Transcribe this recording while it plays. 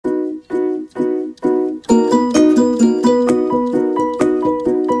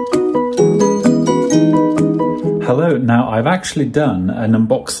Hello, now I've actually done an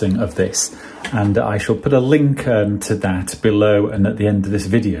unboxing of this and I shall put a link to that below and at the end of this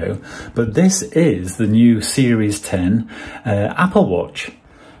video, but this is the new Series 10 Apple Watch.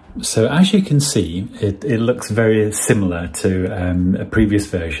 So as you can see, it looks very similar to previous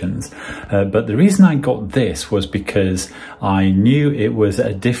versions, but the reason I got this was because I knew it was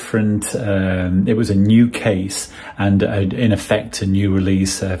a different, it was a new case and in effect a new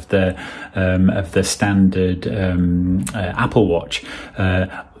release of the standard Apple Watch.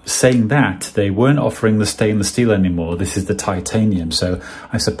 Saying that, they weren't offering the stainless steel anymore. This is the titanium, so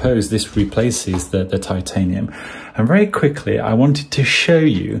I suppose this replaces the titanium. And very quickly, I wanted to show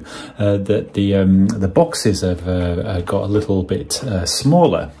you that the boxes have got a little bit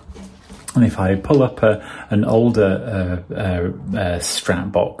smaller. And if I pull up an older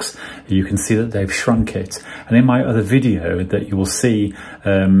strap box, you can see that they've shrunk it. And in my other video that you will see,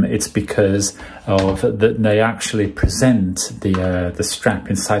 it's because of that they actually present the strap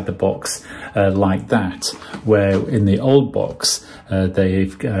inside the box like that, where in the old box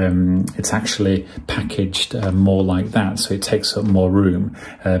it's actually packaged more like that, so it takes up more room,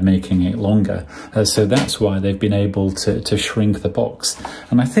 making it longer. So that's why they've been able to shrink the box.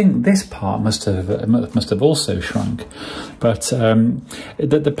 And I think this part must have also shrunk, but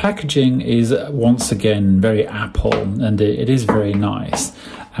the packaging is once again very Apple, and it is very nice.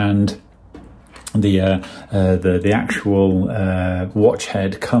 And the actual watch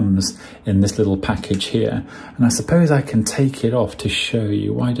head comes in this little package here, and I suppose I can take it off to show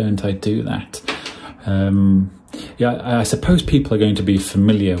you. Why don't I do that? Yeah, I suppose people are going to be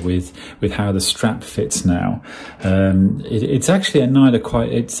familiar with how the strap fits now. It's actually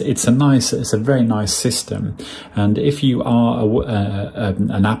it's a very nice system, and if you are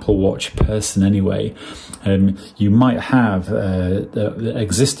an Apple Watch person anyway, you might have the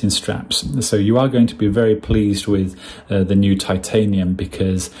existing straps, so you are going to be very pleased with the new titanium,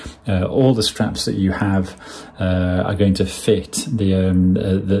 because all the straps that you have are going to fit the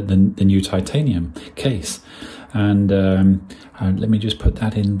new titanium case. And let me just put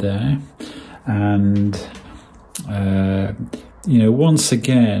that in there. And you know, once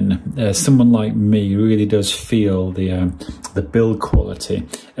again, someone like me really does feel the build quality.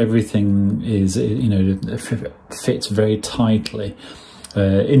 Everything is, you know, fits very tightly,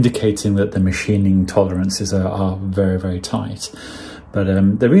 indicating that the machining tolerances are very, very tight. But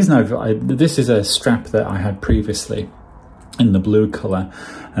the reason this is a strap that I had previously in the blue color,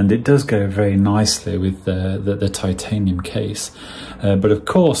 and it does go very nicely with the titanium case. But of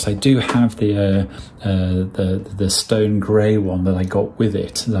course, I do have the stone grey one that I got with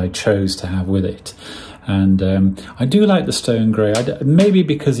it, that I chose to have with it. And I do like the stone grey, maybe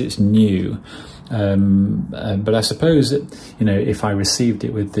because it's new. But I suppose that, you know, if I received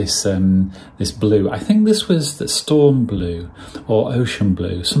it with this this blue, I think this was the storm blue or ocean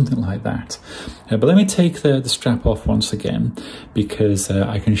blue, something like that. But let me take the strap off once again, because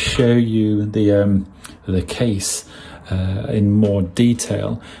I can show you the case in more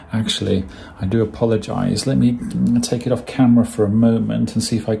detail. Actually, I do apologise. Let me take it off camera for a moment and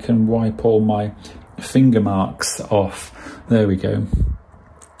see if I can wipe all my finger marks off. There we go.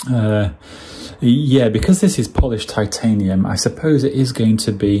 Yeah, because this is polished titanium, I suppose it's going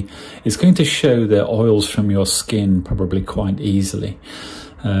to show the oils from your skin probably quite easily.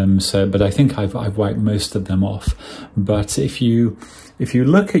 But I think I've wiped most of them off. But if you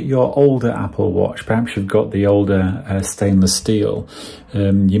look at your older Apple Watch, perhaps you've got the older stainless steel,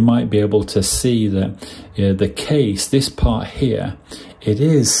 you might be able to see that the case, this part here, it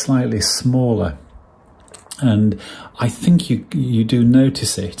is slightly smaller. And I think you do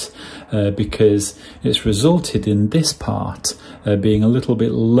notice it because it's resulted in this part being a little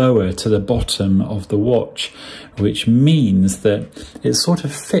bit lower to the bottom of the watch, which means that it sort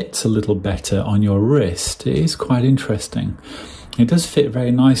of fits a little better on your wrist. It is quite interesting. It does fit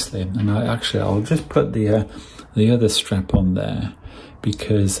very nicely, and I'll just put the other strap on there,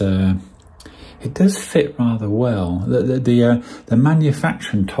 because it does fit rather well. The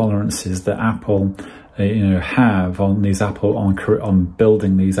manufacturing tolerances that Apple have on these on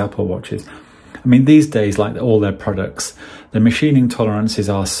building these Apple Watches. I mean, these days, like all their products, the machining tolerances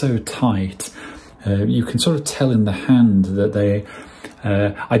are so tight. You can sort of tell in the hand that they,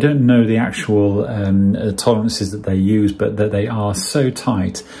 I don't know the actual tolerances that they use, but that they are so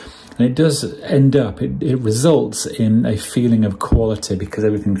tight. And it does end up, it results in a feeling of quality because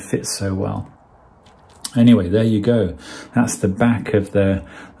everything fits so well. Anyway, there you go. That's the back of the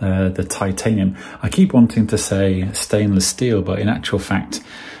titanium. I keep wanting to say stainless steel, but in actual fact,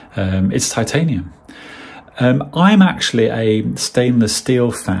 it's titanium. I'm actually a stainless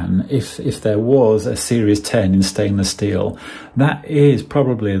steel fan. If there was a Series 10 in stainless steel, that is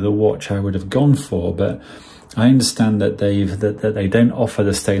probably the watch I would have gone for. But I understand that they don't offer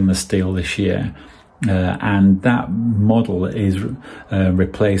the stainless steel this year, and that model is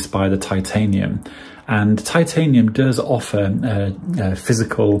replaced by the titanium. And titanium does offer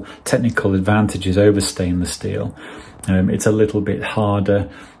physical, technical advantages over stainless steel. It's a little bit harder,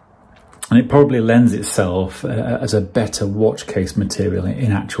 and it probably lends itself as a better watch case material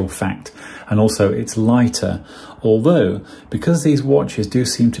in actual fact. And also it's lighter, although because these watches do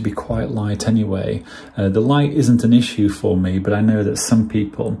seem to be quite light anyway, the light isn't an issue for me, but I know that some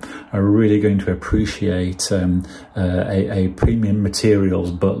people are really going to appreciate a premium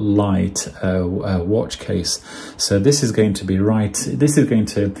materials but light watch case. So this is going to be right. This is going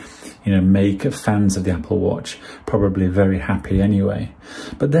to, you know, make fans of the Apple Watch probably very happy anyway.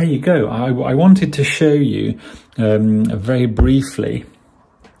 But there you go. I wanted to show you very briefly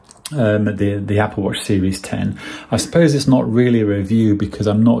the Apple Watch Series 10. I suppose it's not really a review because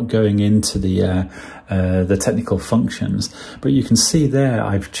I'm not going into the technical functions, but you can see there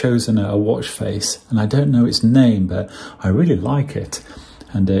I've chosen a watch face, and I don't know its name, but I really like it.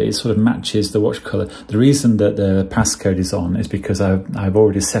 And it sort of matches the watch colour. The reason that the passcode is on is because I've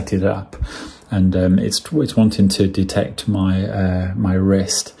already set it up, and it's wanting to detect my my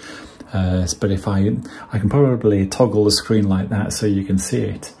wrist. But if I can probably toggle the screen like that so you can see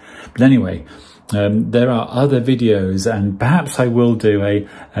it. But anyway, there are other videos, and perhaps I will do a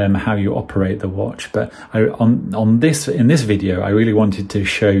how you operate the watch. But in this video, I really wanted to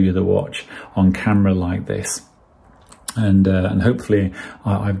show you the watch on camera like this. And hopefully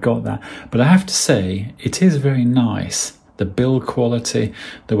I've got that. But I have to say, it is very nice. The build quality,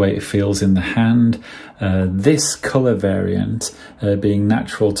 the way it feels in the hand, this colour variant being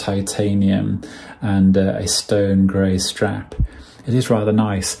natural titanium and a stone grey strap. It is rather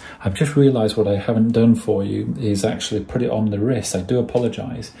nice. I've just realised what I haven't done for you is actually put it on the wrist. I do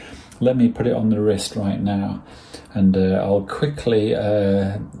apologise. Let me put it on the wrist right now, and I'll quickly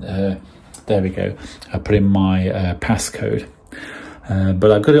there we go. I put in my passcode,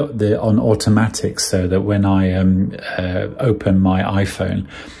 but I've got it on automatic so that when I open my iPhone,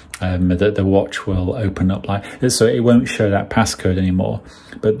 that the watch will open up like this, so it won't show that passcode anymore.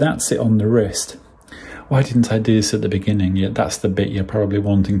 But that's it on the wrist. Why didn't I do this at the beginning? Yeah, that's the bit you're probably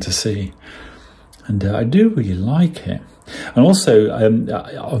wanting to see. And I do really like it. And also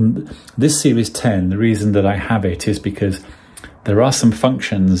on this Series 10, the reason that I have it is because there are some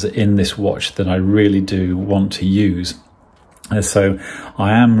functions in this watch that I really do want to use. So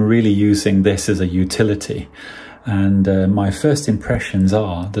I am really using this as a utility. And my first impressions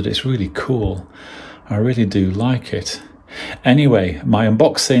are that it's really cool. I really do like it. Anyway, my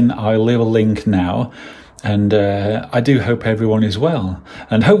unboxing, I'll leave a link now. And I do hope everyone is well.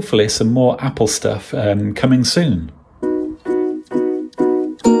 And hopefully some more Apple stuff coming soon.